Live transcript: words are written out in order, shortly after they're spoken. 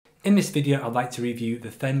In this video, I'd like to review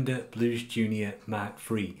the Fender Blues Junior Mark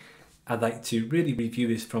III. I'd like to really review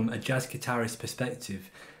this from a jazz guitarist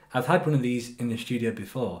perspective. I've had one of these in the studio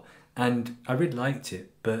before and I really liked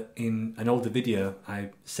it, but in an older video I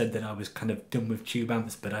said that I was kind of done with tube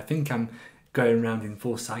amps, but I think I'm going around in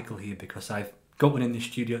full cycle here because I've got one in the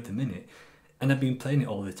studio at the minute and I've been playing it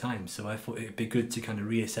all the time, so I thought it'd be good to kind of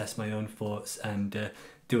reassess my own thoughts and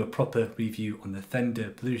do a proper review on the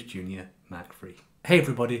Fender Blues Junior Mark III. Hey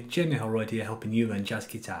everybody, Jamie Holroyd here, helping you learn jazz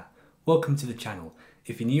guitar. Welcome to the channel.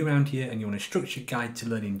 If you're new around here and you want a structured guide to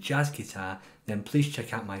learning jazz guitar, then please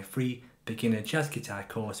check out my free beginner jazz guitar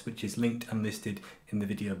course, which is linked and listed in the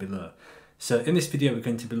video below. So in this video we're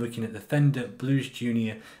going to be looking at the Fender Blues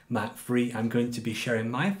Junior Mark III. I'm going to be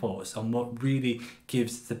sharing my thoughts on what really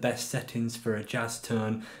gives the best settings for a jazz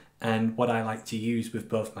tone and what I like to use with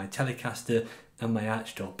both my Telecaster and my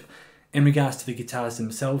archtop. In regards to the guitars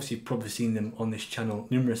themselves, you've probably seen them on this channel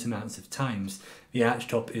numerous amounts of times. The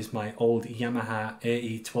archtop is my old Yamaha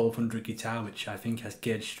AE 1200 guitar, which I think has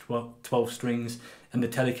gauged 12 strings, and the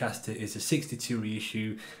Telecaster is a 62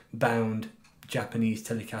 reissue bound Japanese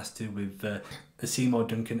Telecaster with a Seymour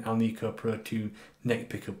Duncan Alnico Pro 2 neck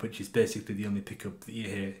pickup, which is basically the only pickup that you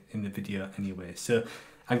hear in the video anyway. So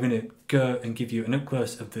I'm going to go and give you an up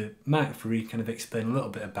close of the Mark III, kind of explain a little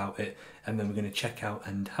bit about it, and then we're going to check out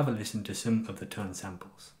and have a listen to some of the tone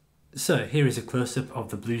samples. So here is a close-up of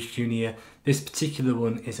the Blues Junior. This particular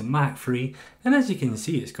one is a Mark III, and as you can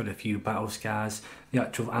see it's got a few battle scars. The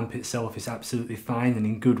actual amp itself is absolutely fine and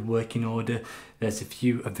in good working order. There's a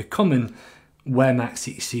few of the common wear marks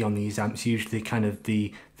that you see on these amps, usually kind of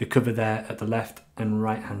the cover there at the left and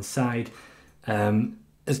right hand side.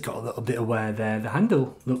 It's got a little bit of wear there. The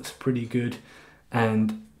handle looks pretty good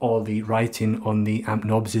and all the writing on the amp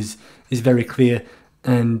knobs is very clear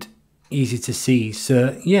and easy to see.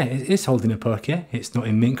 So yeah, it's holding up okay. It's not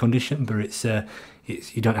in mint condition, but it's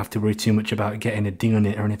you don't have to worry too much about getting a ding on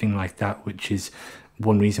it or anything like that, which is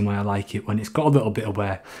one reason why I like it when it's got a little bit of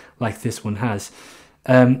wear like this one has.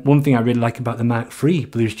 One thing I really like about the Mark III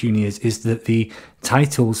Blues Juniors is that the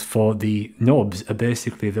titles for the knobs are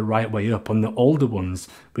basically the right way up. On the older ones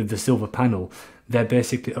with the silver panel, they're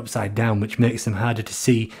basically upside down, which makes them harder to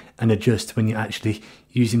see and adjust when you're actually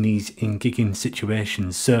using these in gigging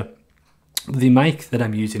situations. So the mic that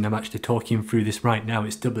I'm using, I'm actually talking through this right now,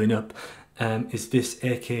 it's doubling up, is this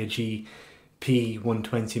AKG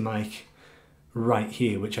P120 mic right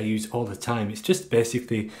here, which I use all the time. It's just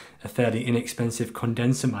basically a fairly inexpensive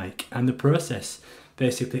condenser mic, and the process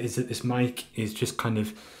basically is that this mic is just kind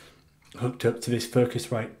of hooked up to this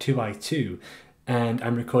Focusrite 2i2 and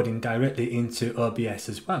I'm recording directly into OBS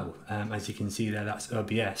as well. As you can see there, that's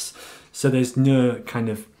OBS, so there's no kind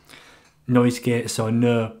of noise gates or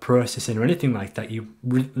no processing or anything like that. You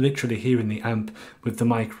literally hearing the amp with the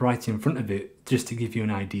mic right in front of it, just to give you an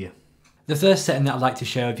idea. The first setting that I'd like to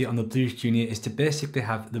share with you on the Blues Junior is to basically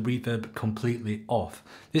have the reverb completely off.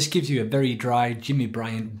 This gives you a very dry Jimmy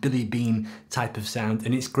Bryant, Billy Bean type of sound,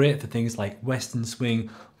 and it's great for things like western swing,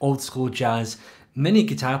 old school jazz. Many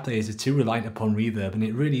guitar players are too reliant upon reverb, and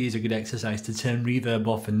it really is a good exercise to turn reverb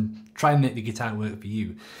off and try and make the guitar work for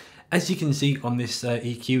you. As you can see on this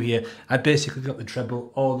EQ here, I basically got the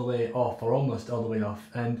treble all the way off, or almost all the way off,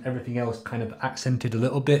 and everything else kind of accented a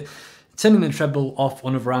little bit. Turning the treble off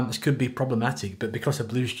on other amps could be problematic, but because a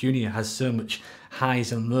Blues Junior has so much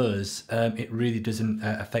highs and lows, it really doesn't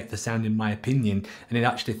affect the sound in my opinion, and it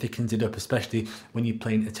actually thickens it up, especially when you're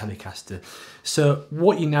playing a Telecaster. So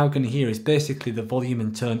what you're now going to hear is basically the volume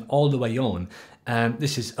and tone all the way on.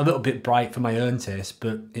 This is a little bit bright for my own taste,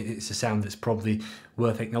 but it's a sound that's probably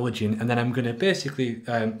worth acknowledging. And then I'm going to basically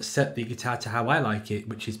set the guitar to how I like it,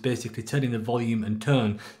 which is basically turning the volume and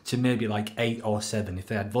tone to maybe like 8 or 7. If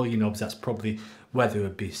they had volume knobs, that's probably where they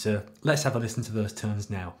would be. So let's have a listen to those tones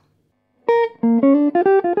now.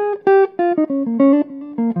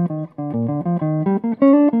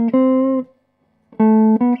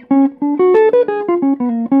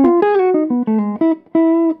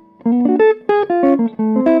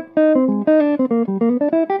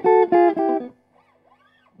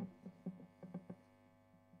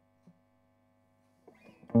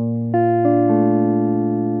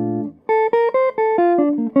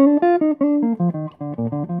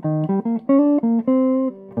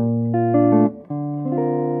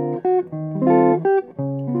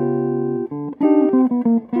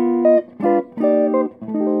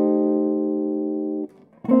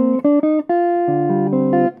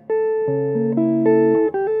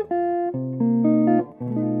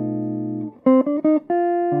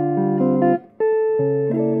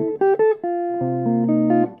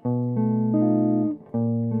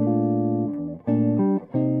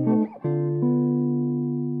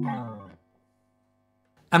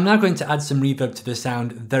 I'm now going to add some reverb to the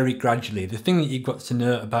sound very gradually. The thing that you've got to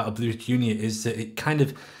know about a Blues Junior is that it kind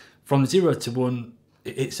of, from 0 to 1,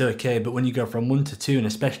 it's okay, but when you go from 1 to 2, and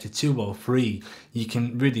especially 2 or 3, you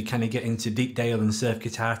can really kind of get into deep Dale and surf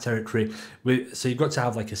guitar territory. So you've got to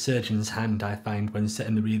have like a surgeon's hand, I find, when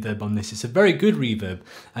setting the reverb on this. It's a very good reverb,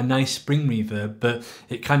 a nice spring reverb, but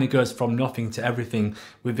it kind of goes from nothing to everything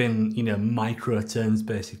within, you know, micro turns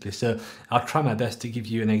basically. So I'll try my best to give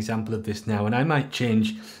you an example of this now, and I might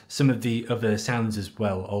change some of the other sounds as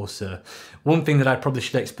well also. One thing that I probably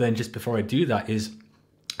should explain just before I do that is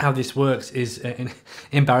how this works is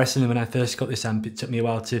embarrassingly, when I first got this amp, it took me a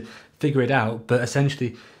while to figure it out, but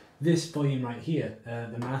essentially this volume right here,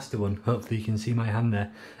 the master one, hopefully you can see my hand there,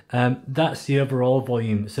 that's the overall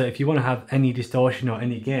volume. So if you want to have any distortion or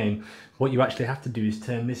any gain, what you actually have to do is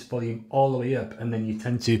turn this volume all the way up, and then you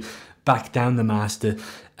tend to back down the master.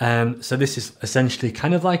 So this is essentially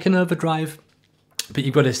kind of like an overdrive, but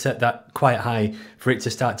you've got to set that quite high for it to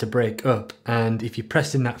start to break up. And if you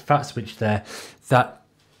press in that fat switch there, that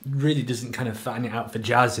really doesn't kind of fatten it out for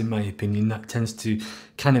jazz, in my opinion. That tends to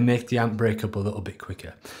kind of make the amp break up a little bit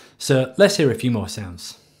quicker. So let's hear a few more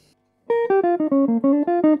sounds.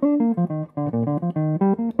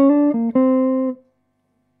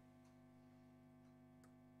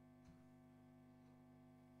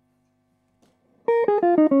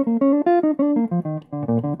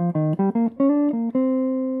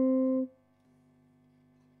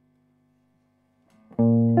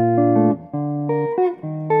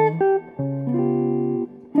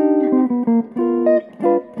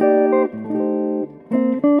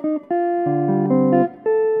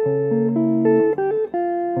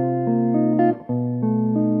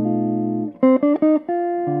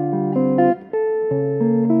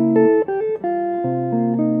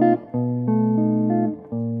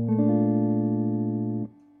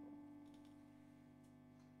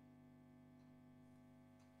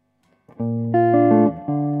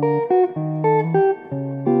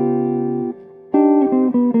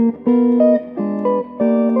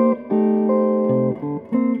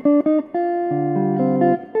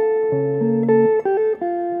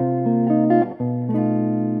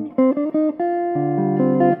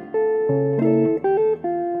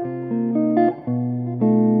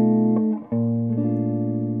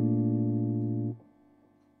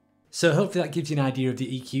 So hopefully that gives you an idea of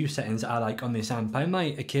the EQ settings I like on this amp. I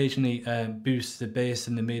might occasionally boost the bass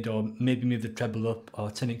and the mid, or maybe move the treble up or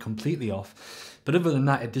turn it completely off. But other than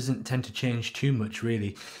that, it doesn't tend to change too much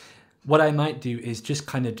really. What I might do is just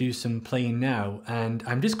kind of do some playing now, and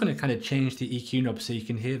I'm just going to kind of change the EQ knob so you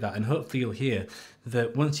can hear that, and hopefully you'll hear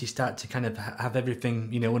that once you start to kind of have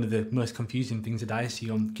everything, you know, one of the most confusing things that I see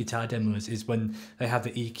on guitar demos is when they have the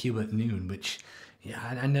EQ at noon, which, yeah,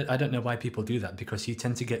 I don't know why people do that, because you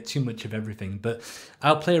tend to get too much of everything. But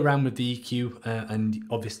I'll play around with the EQ and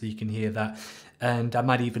obviously you can hear that, and I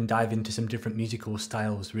might even dive into some different musical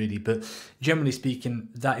styles really, but generally speaking,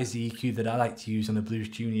 that is the EQ that I like to use on a Blues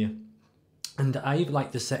Junior. And I even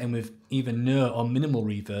like the setting with either no or minimal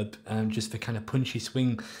reverb, just for kind of punchy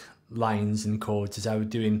swing lines and chords as I was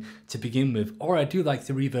doing to begin with. Or I do like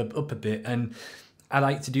the reverb up a bit, and I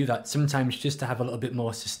like to do that sometimes just to have a little bit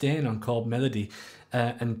more sustain on chord melody,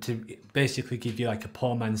 and to basically give you like a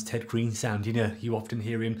poor man's Ted Green sound. You know, you often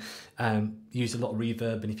hear him use a lot of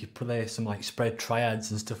reverb, and if you play some like spread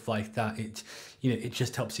triads and stuff like that, it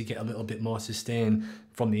just helps you get a little bit more sustain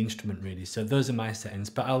from the instrument really. So those are my settings,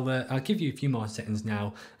 but I'll give you a few more settings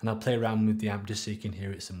now, and I'll play around with the amp just so you can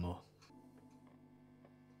hear it some more.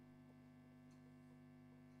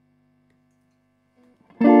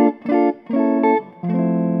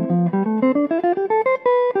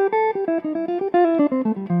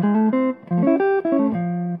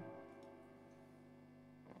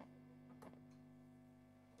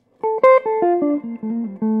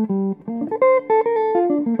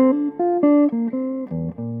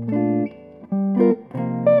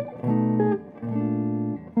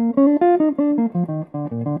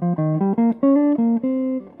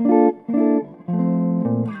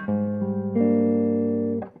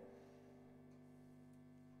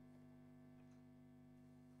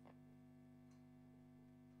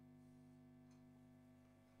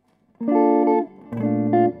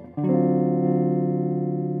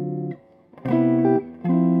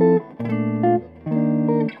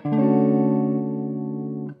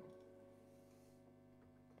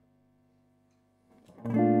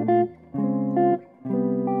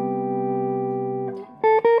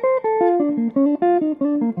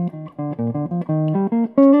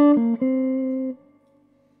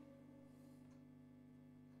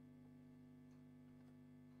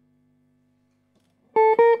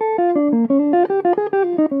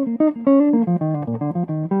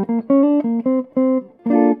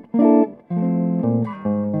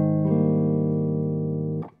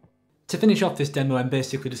 to finish off this demo, I'm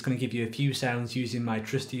basically just going to give you a few sounds using my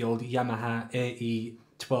trusty old Yamaha AE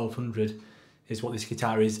 1200 is what this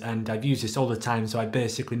guitar is, and I've used this all the time, so I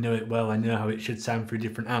basically know it well. I know how it should sound through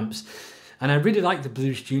different amps. And I really like the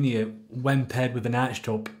Blues Junior when paired with an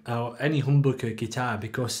archtop or any humbucker guitar,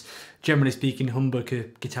 because generally speaking,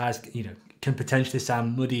 humbucker guitars, you know, can potentially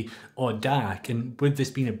sound muddy or dark, and with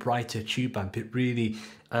this being a brighter tube amp, it really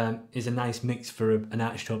is a nice mix for an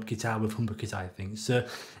archtop guitar with humbuckers, I think. So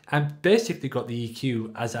I've basically got the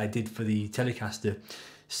EQ as I did for the Telecaster,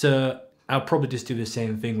 so I'll probably just do the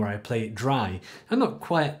same thing where I play it dry. I'm not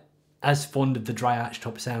quite as fond of the dry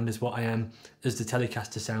archtop sound as what I am as the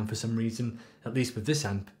Telecaster sound for some reason, at least with this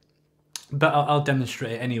amp. But I'll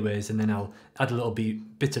demonstrate it anyways, and then I'll add a little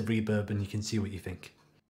bit of reverb and you can see what you think.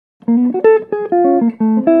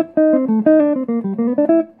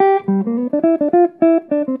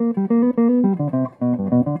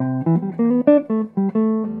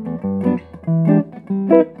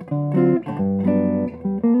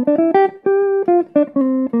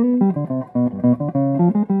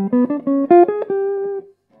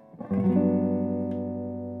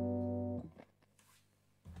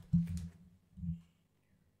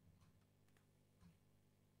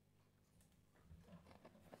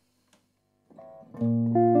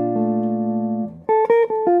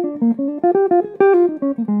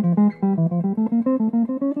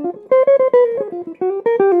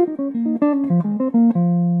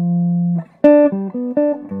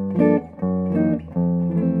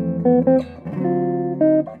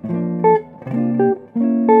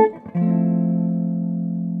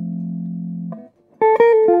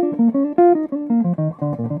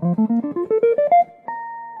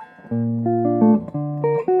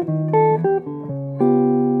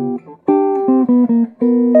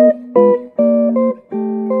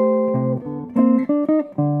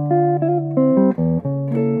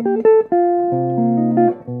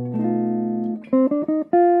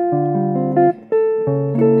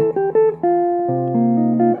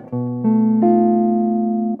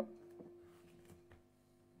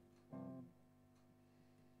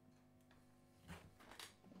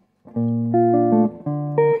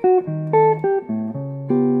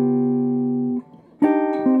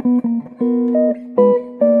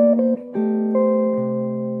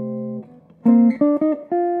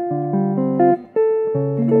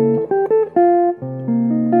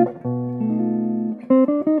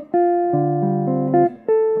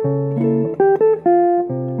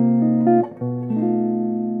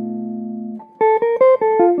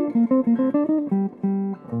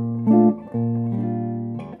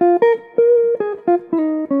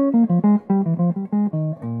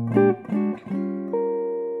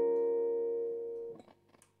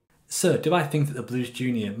 So, do I think that the Blues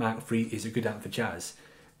Junior Mark III is a good amp for jazz?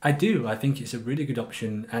 I do. I think it's a really good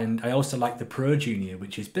option, and I also like the Pro Junior,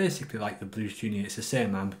 which is basically like the Blues Junior. It's the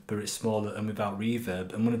same amp, but it's smaller and without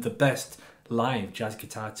reverb, and one of the best live jazz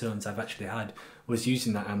guitar tones I've actually had was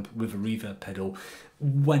using that amp with a reverb pedal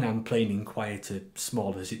when I'm playing in quieter,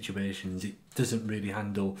 smaller situations. It doesn't really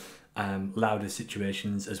handle louder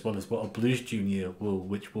situations as well as what a Blues Junior will,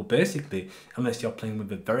 which will basically, unless you're playing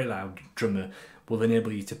with a very loud drummer, will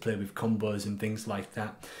enable you to play with combos and things like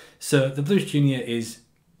that. So the Blues Junior is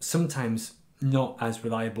sometimes not as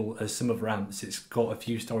reliable as some other amps. It's got a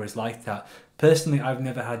few stories like that. Personally, I've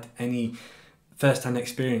never had any first-hand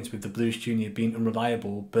experience with the Blues Junior being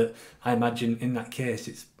unreliable, but I imagine in that case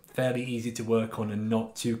it's fairly easy to work on and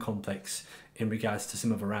not too complex in regards to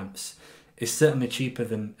some other amps. It's certainly cheaper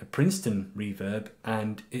than a Princeton reverb,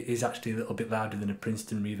 and it is actually a little bit louder than a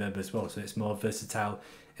Princeton reverb as well, so it's more versatile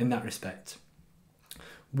in that respect.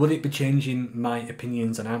 Will it be changing my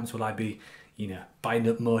opinions on amps? Will I be, buying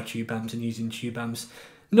up more tube amps and using tube amps?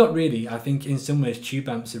 Not really. I think in some ways tube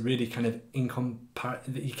amps are really kind of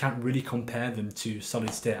you can't really compare them to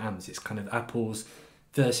solid state amps. It's kind of apples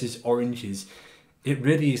versus oranges. It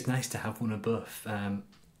really is nice to have one of both.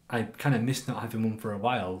 I kind of missed not having one for a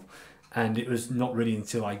while, and it was not really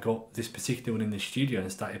until I got this particular one in the studio and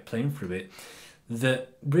started playing through it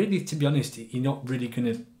that really, to be honest, you're not really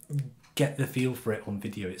going to get the feel for it on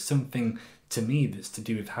video. It's something to me that's to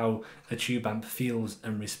do with how a tube amp feels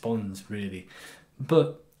and responds, really.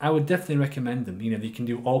 But I would definitely recommend them. You can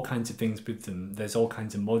do all kinds of things with them. There's all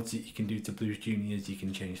kinds of mods that you can do to Blues Juniors. You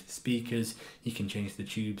can change the speakers, you can change the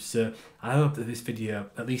tubes. So I hope that this video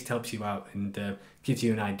at least helps you out and gives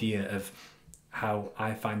you an idea of how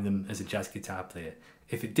I find them as a jazz guitar player.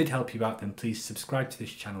 If it did help you out, then please subscribe to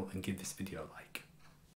this channel and give this video a like.